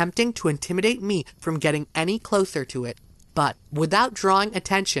attempting to intimidate me from getting any closer to it, but without drawing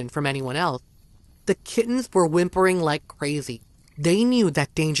attention from anyone else. The kittens were whimpering like crazy. They knew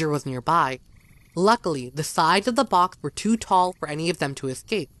that danger was nearby. Luckily, the sides of the box were too tall for any of them to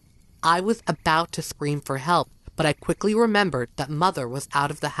escape. I was about to scream for help, but I quickly remembered that Mother was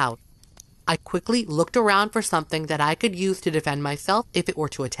out of the house. I quickly looked around for something that I could use to defend myself if it were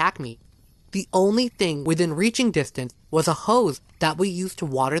to attack me. The only thing within reaching distance was a hose that we used to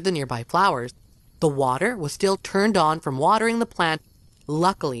water the nearby flowers. The water was still turned on from watering the plant,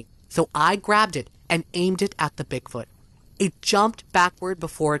 luckily, so I grabbed it and aimed it at the Bigfoot. It jumped backward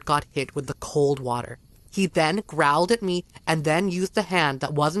before it got hit with the cold water. He then growled at me and then used the hand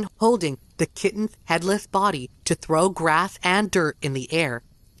that wasn't holding the kitten's headless body to throw grass and dirt in the air.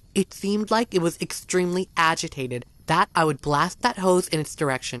 It seemed like it was extremely agitated that I would blast that hose in its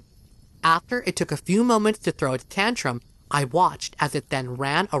direction. After it took a few moments to throw its tantrum, I watched as it then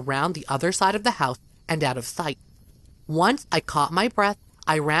ran around the other side of the house and out of sight. Once I caught my breath,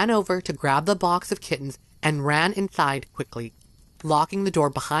 I ran over to grab the box of kittens and ran inside quickly, locking the door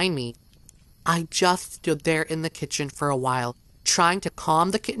behind me. I just stood there in the kitchen for a while, trying to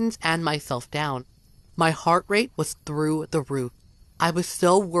calm the kittens and myself down. My heart rate was through the roof. I was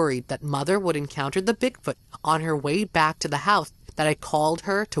so worried that Mother would encounter the Bigfoot on her way back to the house that I called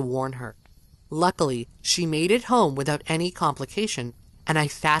her to warn her. Luckily, she made it home without any complication, and I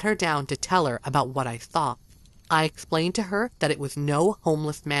sat her down to tell her about what I saw. I explained to her that it was no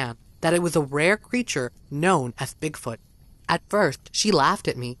homeless man, that it was a rare creature known as Bigfoot. At first, she laughed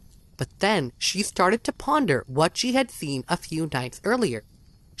at me, but then she started to ponder what she had seen a few nights earlier.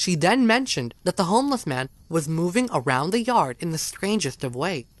 She then mentioned that the homeless man was moving around the yard in the strangest of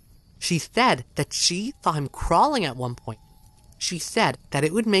ways. She said that she saw him crawling at one point. She said that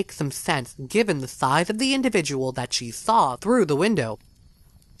it would make some sense given the size of the individual that she saw through the window.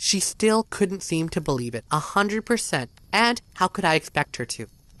 She still couldn't seem to believe it 100%, and how could I expect her to?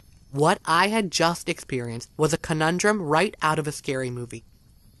 What I had just experienced was a conundrum right out of a scary movie.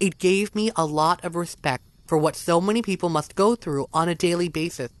 It gave me a lot of respect for what so many people must go through on a daily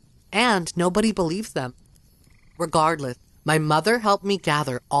basis, and nobody believes them. Regardless, my mother helped me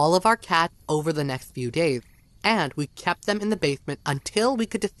gather all of our cats over the next few days, and we kept them in the basement until we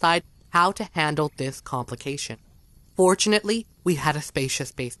could decide how to handle this complication. Fortunately, we had a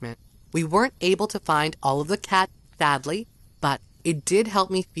spacious basement. We weren't able to find all of the cats, sadly, but it did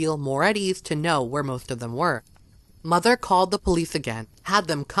help me feel more at ease to know where most of them were. Mother called the police again, had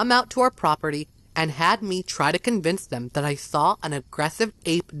them come out to our property, and had me try to convince them that I saw an aggressive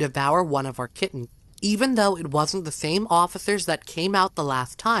ape devour one of our kittens. Even though it wasn't the same officers that came out the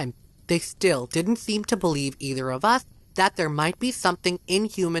last time, they still didn't seem to believe either of us that there might be something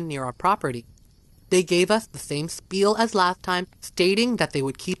inhuman near our property. They gave us the same spiel as last time, stating that they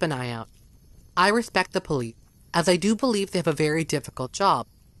would keep an eye out. I respect the police, as I do believe they have a very difficult job,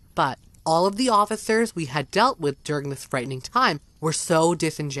 but all of the officers we had dealt with during this frightening time were so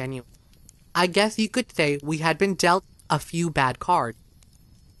disingenuous. I guess you could say we had been dealt a few bad cards.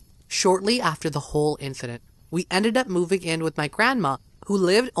 Shortly after the whole incident, we ended up moving in with my grandma, who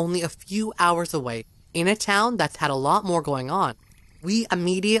lived only a few hours away, in a town that's had a lot more going on. We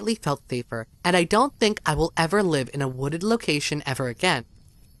immediately felt safer, and I don't think I will ever live in a wooded location ever again.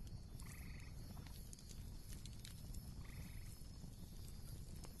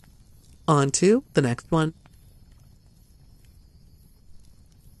 On to the next one.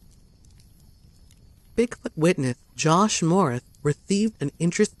 Bigfoot witness Josh Morris received an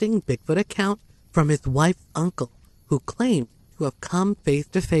interesting Bigfoot account from his wife's uncle, who claimed to have come face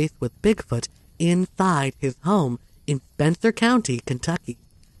to face with Bigfoot inside his home in Spencer County, Kentucky.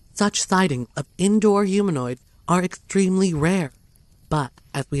 Such sightings of indoor humanoids are extremely rare, but,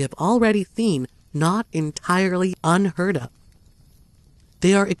 as we have already seen, not entirely unheard of.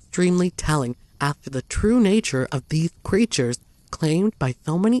 They are extremely telling as to the true nature of these creatures claimed by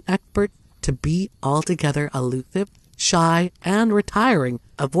so many experts to be altogether elusive, shy, and retiring,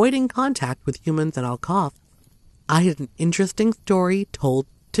 avoiding contact with humans at all costs. I had an interesting story told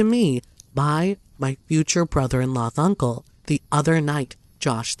to me by my future brother-in-law's uncle the other night.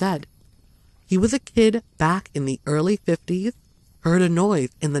 Josh said he was a kid back in the early 50s, heard a noise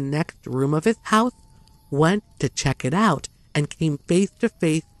in the next room of his house, went to check it out, and came face to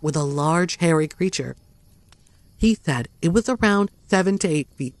face with a large hairy creature. He said it was around 7 to 8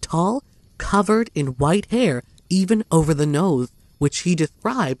 feet tall, covered in white hair even over the nose, which he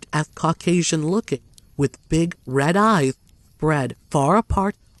described as Caucasian-looking, with big red eyes spread far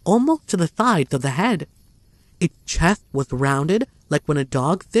apart almost to the sides of the head. Its chest was rounded like when a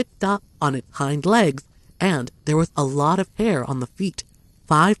dog sits up on its hind legs, and there was a lot of hair on the feet,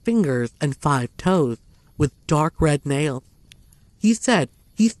 5 fingers and 5 toes, with dark red nails. He said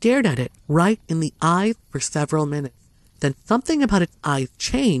he stared at it right in the eyes for several minutes. Then something about its eyes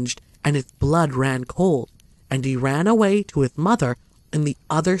changed and his blood ran cold, and he ran away to his mother in the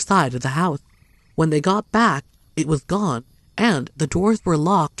other side of the house. When they got back, it was gone, and the doors were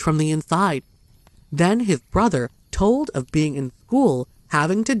locked from the inside. Then his brother told of being in school,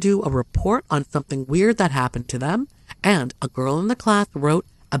 having to do a report on something weird that happened to them, and a girl in the class wrote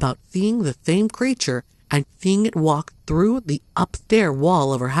about seeing the same creature and seeing it walk through the upstairs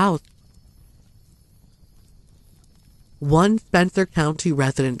wall of her house. One Spencer County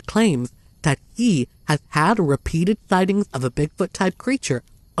resident claims that he has had repeated sightings of a Bigfoot-type creature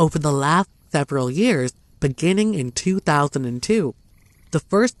over the last several years, beginning in 2002. The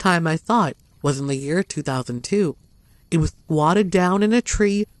first time I saw it was in the year 2002. It was squatted down in a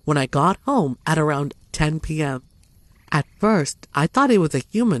tree when I got home at around 10 p.m. At first, I thought it was a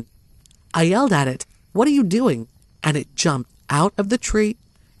human. I yelled at it, "What are you doing?" And it jumped out of the tree.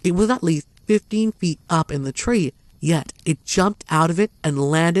 It was at least 15 feet up in the tree, yet it jumped out of it and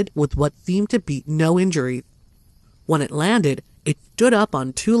landed with what seemed to be no injuries. When it landed, it stood up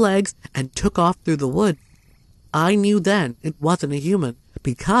on 2 legs and took off through the woods. I knew then it wasn't a human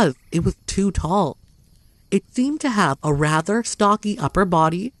because it was too tall. It seemed to have a rather stocky upper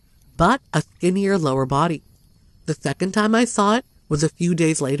body, but a skinnier lower body. The second time I saw it was a few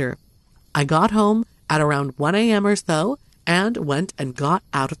days later. I got home at around 1 a.m. or so and went and got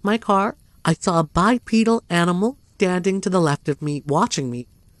out of my car. I saw a bipedal animal standing to the left of me, watching me.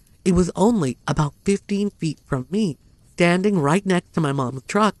 It was only about 15 feet from me, standing right next to my mom's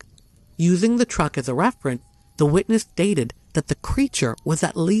truck. Using the truck as a reference, the witness stated that the creature was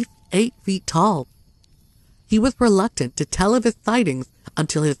at least 8 feet tall. He was reluctant to tell of his sightings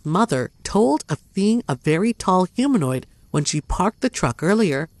until his mother told of seeing a very tall humanoid when she parked the truck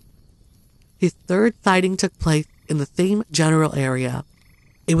earlier. His third sighting took place in the same general area.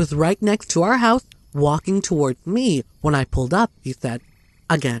 It was right next to our house, walking towards me when I pulled up, he said.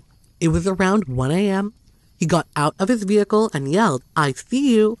 Again, it was around 1 a.m. He got out of his vehicle and yelled, "I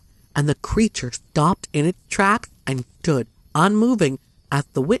see you," and the creature stopped in its tracks and stood, unmoving, as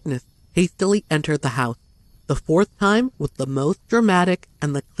the witness hastily entered the house. The fourth time was the most dramatic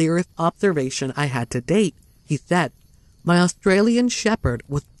and the clearest observation I had to date, he said. My Australian shepherd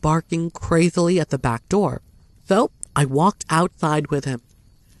was barking crazily at the back door, so I walked outside with him.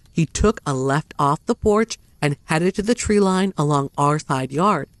 He took a left off the porch and headed to the tree line along our side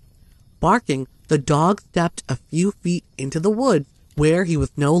yard. Barking, the dog stepped a few feet into the woods where he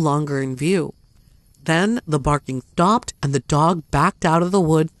was no longer in view. Then the barking stopped and the dog backed out of the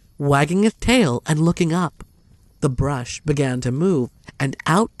woods, wagging his tail and looking up. The brush began to move, and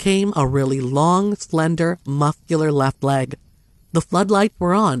out came a really long, slender, muscular left leg. The floodlights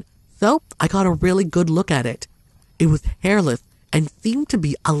were on, so I got a really good look at it. It was hairless and seemed to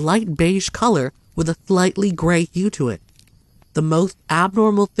be a light beige color with a slightly gray hue to it. The most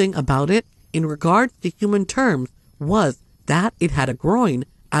abnormal thing about it, in regards to human terms, was that it had a groin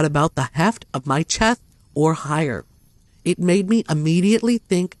at about the heft of my chest or higher. It made me immediately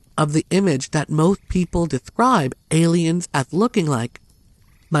think of the image that most people describe aliens as looking like.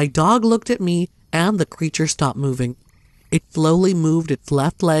 My dog looked at me and the creature stopped moving. It slowly moved its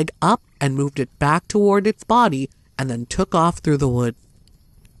left leg up and moved it back toward its body and then took off through the woods.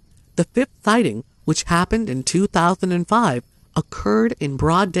 The fifth sighting, which happened in 2005, occurred in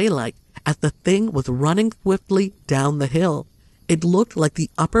broad daylight as the thing was running swiftly down the hill. It looked like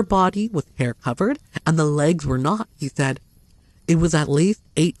the upper body was hair covered and the legs were not, he said. It was at least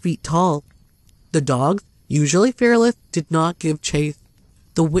 8 feet tall. The dogs, usually fearless, did not give chase.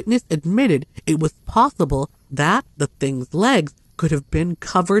 The witness admitted it was possible that the thing's legs could have been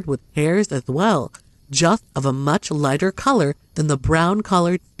covered with hairs as well, just of a much lighter color than the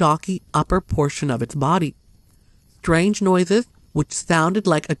brown-colored, stocky upper portion of its body. Strange noises, which sounded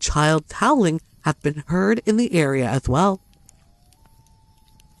like a child's howling, have been heard in the area as well.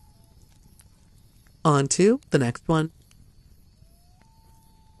 On to the next one.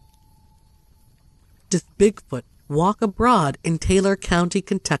 Does Bigfoot walk abroad in Taylor County,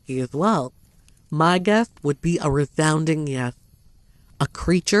 Kentucky as well? My guess would be a resounding yes. A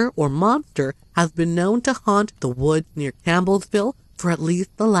creature or monster has been known to haunt the woods near Campbellsville for at least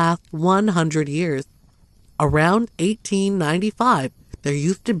the last 100 years. Around 1895, there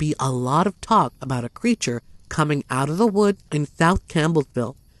used to be a lot of talk about a creature coming out of the woods in South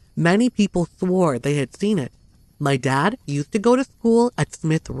Campbellsville. Many people swore they had seen it. My dad used to go to school at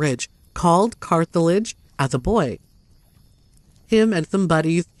Smith Ridge, called Carthage, as a boy. Him and some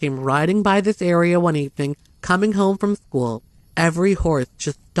buddies came riding by this area one evening, coming home from school. Every horse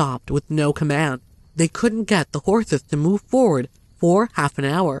just stopped with no command. They couldn't get the horses to move forward for half an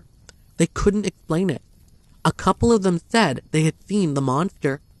hour. They couldn't explain it. A couple of them said they had seen the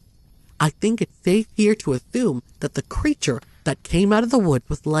monster. I think it's safe here to assume that the creature that came out of the woods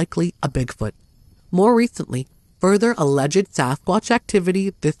was likely a Bigfoot. More recently, further alleged Sasquatch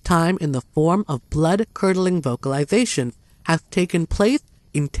activity, this time in the form of blood-curdling vocalizations, has taken place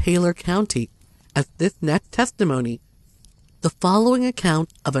in Taylor County. As this next testimony, the following account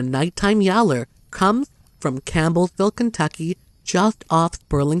of a nighttime yowler comes from Campbellsville, Kentucky, just off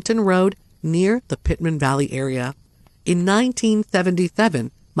Burlington Road near the Pittman Valley area. In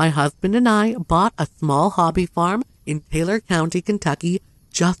 1977, my husband and I bought a small hobby farm in Taylor County, Kentucky,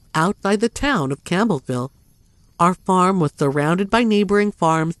 just outside the town of Campbellsville. Our farm was surrounded by neighboring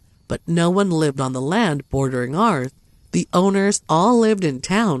farms, but no one lived on the land bordering ours. The owners all lived in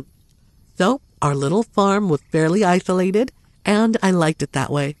town. So our little farm was fairly isolated, and I liked it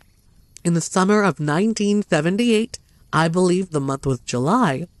that way. In the summer of 1978, I believe the month was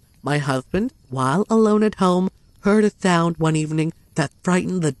July, my husband, while alone at home, heard a sound one evening that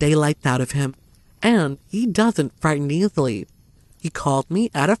frightened the daylights out of him. And he doesn't frighten easily. He called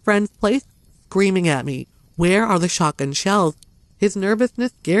me at a friend's place, screaming at me, "Where are the shotgun shells?" His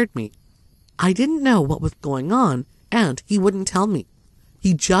nervousness scared me. I didn't know what was going on, and he wouldn't tell me.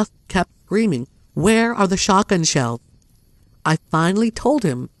 He just kept screaming, "Where are the shotgun shells?" I finally told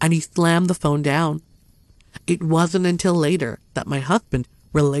him, and he slammed the phone down. It wasn't until later that my husband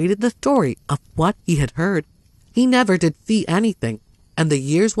related the story of what he had heard. He never did see anything, and the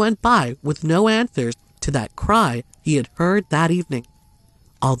years went by with no answers to that cry he had heard that evening.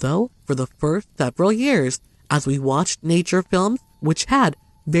 Although, for the first several years, as we watched nature films which had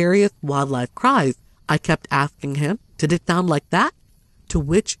various wildlife cries, I kept asking him, "Did it sound like that?" To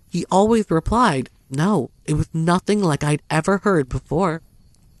which he always replied, "No, it was nothing like I'd ever heard before."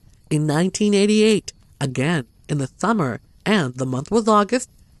 In 1988, again in the summer, and the month was August,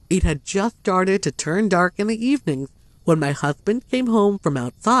 It had just started to turn dark in the evenings when my husband came home from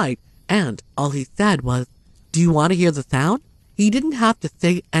outside, and all he said was, "Do you want to hear the sound?" He didn't have to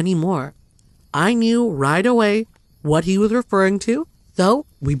say any more. I knew right away what he was referring to, so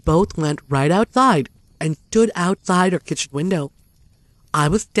we both went right outside and stood outside our kitchen window. I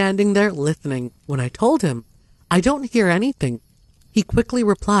was standing there listening when I told him, "I don't hear anything." He quickly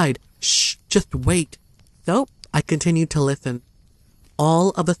replied, "Shh, just wait." So I continued to listen.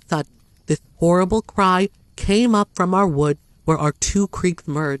 All of a sudden, this horrible cry came up from our woods where our two creeks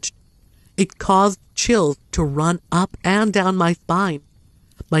merged. It caused chills to run up and down my spine.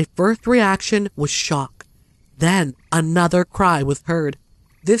 My first reaction was shock. Then another cry was heard.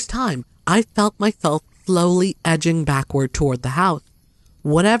 This time, I felt myself slowly edging backward toward the house.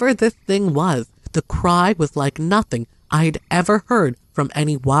 Whatever this thing was, the cry was like nothing I had ever heard from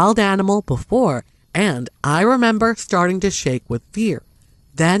any wild animal before, and I remember starting to shake with fear.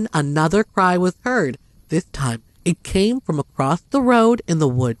 Then another cry was heard. This time, it came from across the road in the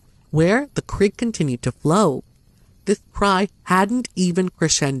woods, where the creek continued to flow. This cry hadn't even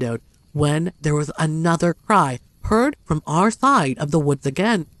crescendoed when there was another cry heard from our side of the woods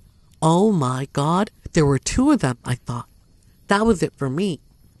again. Oh my God, there were two of them, I thought. That was it for me.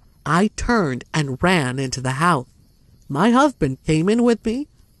 I turned and ran into the house. My husband came in with me,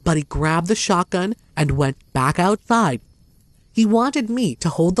 but he grabbed the shotgun and went back outside. He wanted me to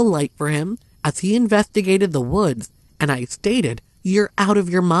hold the light for him as he investigated the woods, and I stated, "You're out of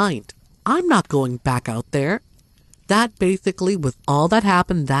your mind. I'm not going back out there." That basically was all that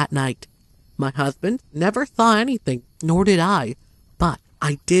happened that night. My husband never saw anything, nor did I, but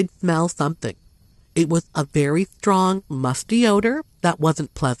I did smell something. It was a very strong, musty odor that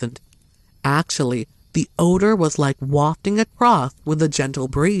wasn't pleasant. Actually, the odor was like wafting across with a gentle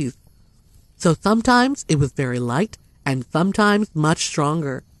breeze. So sometimes it was very light, and sometimes much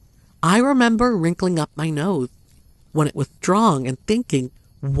stronger. I remember wrinkling up my nose when it was strong and thinking,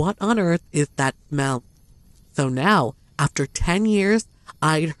 what on earth is that smell? So now, after 10 years,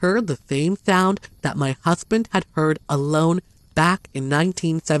 I'd heard the same sound that my husband had heard alone back in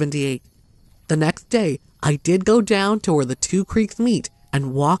 1978. The next day, I did go down to where the two creeks meet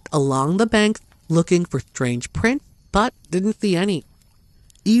and walked along the banks looking for strange prints, but didn't see any.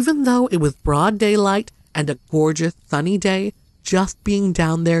 Even though it was broad daylight and a gorgeous sunny day, just being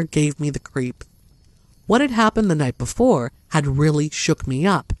down there gave me the creeps. What had happened the night before had really shook me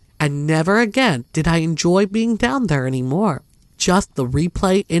up, and never again did I enjoy being down there anymore. Just the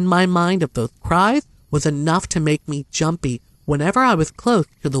replay in my mind of those cries was enough to make me jumpy whenever I was close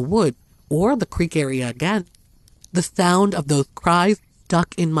to the woods or the creek area again. The sound of those cries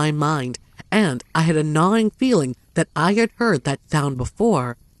stuck in my mind, and I had a gnawing feeling that I had heard that sound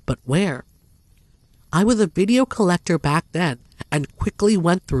before, but where? I was a video collector back then, and quickly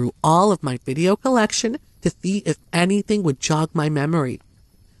went through all of my video collection to see if anything would jog my memory.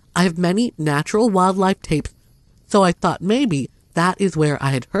 I have many natural wildlife tapes, so I thought maybe that is where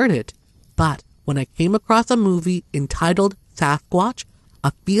I had heard it. But when I came across a movie entitled Sasquatch,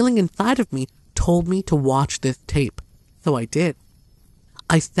 a feeling inside of me told me to watch this tape. So I did.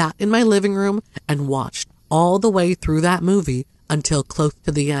 I sat in my living room and watched all the way through that movie until close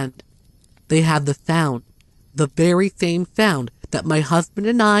to the end. They had the sound, the very same sound that my husband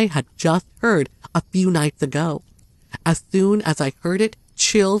and I had just heard a few nights ago. As soon as I heard it,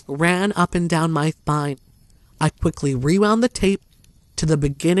 chills ran up and down my spine. I quickly rewound the tape to the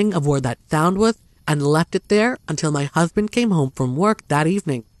beginning of where that sound was and left it there until my husband came home from work that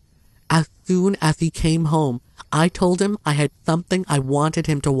evening. As soon as he came home, I told him I had something I wanted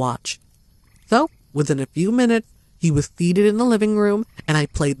him to watch. So, within a few minutes, he was seated in the living room and I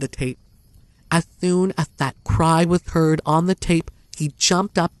played the tape. As soon as that cry was heard on the tape, he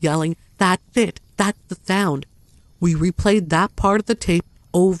jumped up yelling, "That's it! That's the sound!" We replayed that part of the tape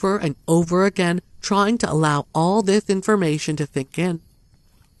over and over again, trying to allow all this information to sink in.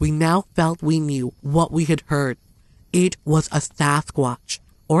 We now felt we knew what we had heard. It was a Sasquatch,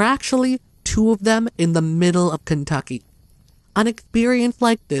 or actually two of them in the middle of Kentucky. An experience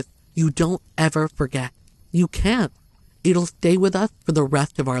like this you don't ever forget. You can't. It'll stay with us for the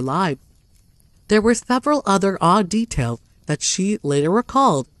rest of our lives. There were several other odd details that she later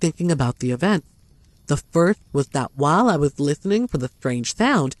recalled thinking about the event. The first was that while I was listening for the strange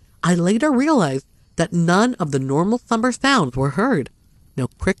sound, I later realized that none of the normal summer sounds were heard. No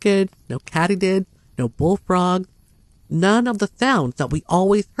crickets, no katydids, no bullfrogs. None of the sounds that we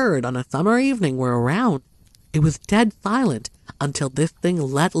always heard on a summer evening were around. It was dead silent until this thing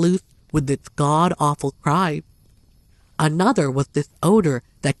let loose with its god-awful cry. Another was this odor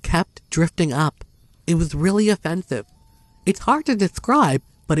that kept drifting up. It was really offensive. It's hard to describe,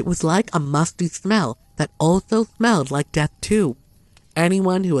 but it was like a musty smell that also smelled like death too.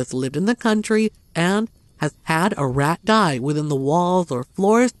 Anyone who has lived in the country and has had a rat die within the walls or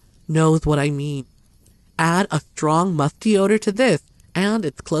floors knows what I mean. Add a strong musty odor to this, and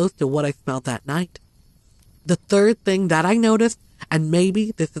it's close to what I smelled that night. The third thing that I noticed, and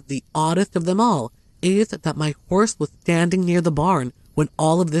maybe this is the oddest of them all, is that my horse was standing near the barn when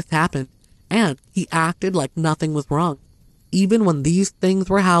all of this happened, and he acted like nothing was wrong. Even when these things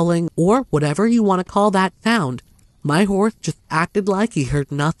were howling, or whatever you want to call that sound, my horse just acted like he heard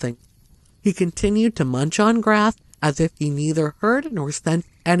nothing. He continued to munch on grass as if he neither heard nor sensed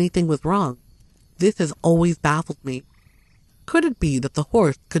anything was wrong. This has always baffled me. Could it be that the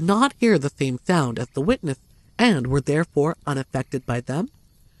horse could not hear the same sound as the witness and were therefore unaffected by them?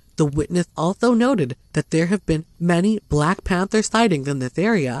 The witness also noted that there have been many Black Panther sightings in this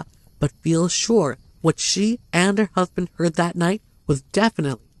area, but feels sure what she and her husband heard that night was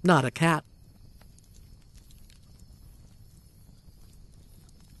definitely not a cat.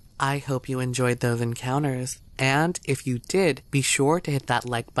 I hope you enjoyed those encounters, and if you did, be sure to hit that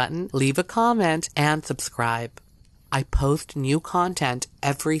like button, leave a comment, and subscribe. I post new content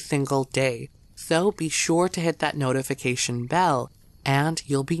every single day, so be sure to hit that notification bell, and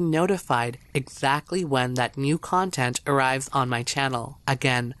you'll be notified exactly when that new content arrives on my channel.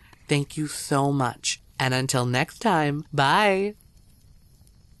 Again, thank you so much, and until next time, bye!